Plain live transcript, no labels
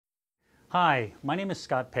Hi, my name is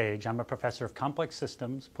Scott Page. I'm a professor of complex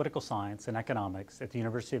systems, political science, and economics at the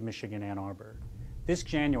University of Michigan, Ann Arbor. This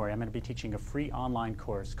January, I'm going to be teaching a free online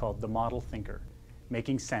course called The Model Thinker,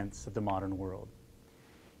 Making Sense of the Modern World.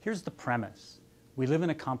 Here's the premise. We live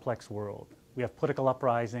in a complex world. We have political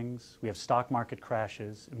uprisings, we have stock market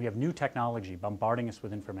crashes, and we have new technology bombarding us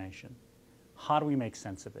with information. How do we make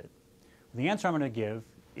sense of it? Well, the answer I'm going to give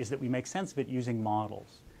is that we make sense of it using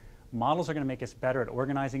models. Models are going to make us better at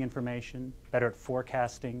organizing information, better at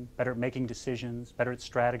forecasting, better at making decisions, better at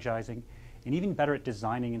strategizing, and even better at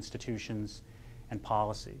designing institutions and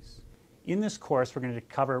policies. In this course, we're going to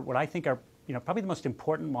cover what I think are probably the most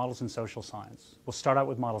important models in social science. We'll start out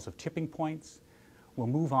with models of tipping points. We'll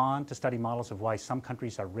move on to study models of why some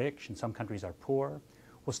countries are rich and some countries are poor.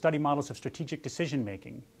 We'll study models of strategic decision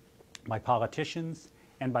making by politicians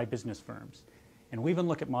and by business firms. And we'll even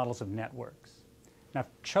look at models of networks. Now,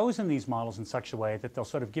 I've chosen these models in such a way that they'll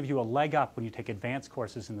sort of give you a leg up when you take advanced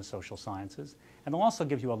courses in the social sciences, and they'll also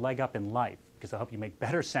give you a leg up in life because they'll help you make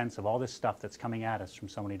better sense of all this stuff that's coming at us from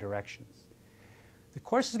so many directions. The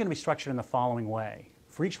course is going to be structured in the following way.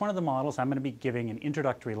 For each one of the models, I'm going to be giving an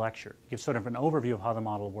introductory lecture, give sort of an overview of how the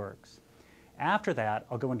model works. After that,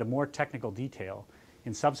 I'll go into more technical detail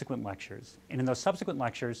in subsequent lectures, and in those subsequent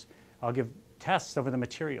lectures, I'll give tests over the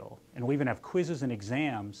material, and we'll even have quizzes and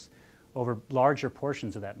exams over larger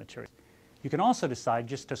portions of that material. You can also decide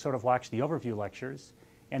just to sort of watch the overview lectures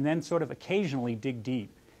and then sort of occasionally dig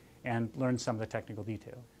deep and learn some of the technical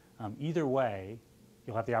detail. Either way,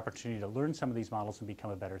 you'll have the opportunity to learn some of these models and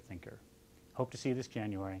become a better thinker. Hope to see you this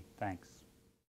January. Thanks.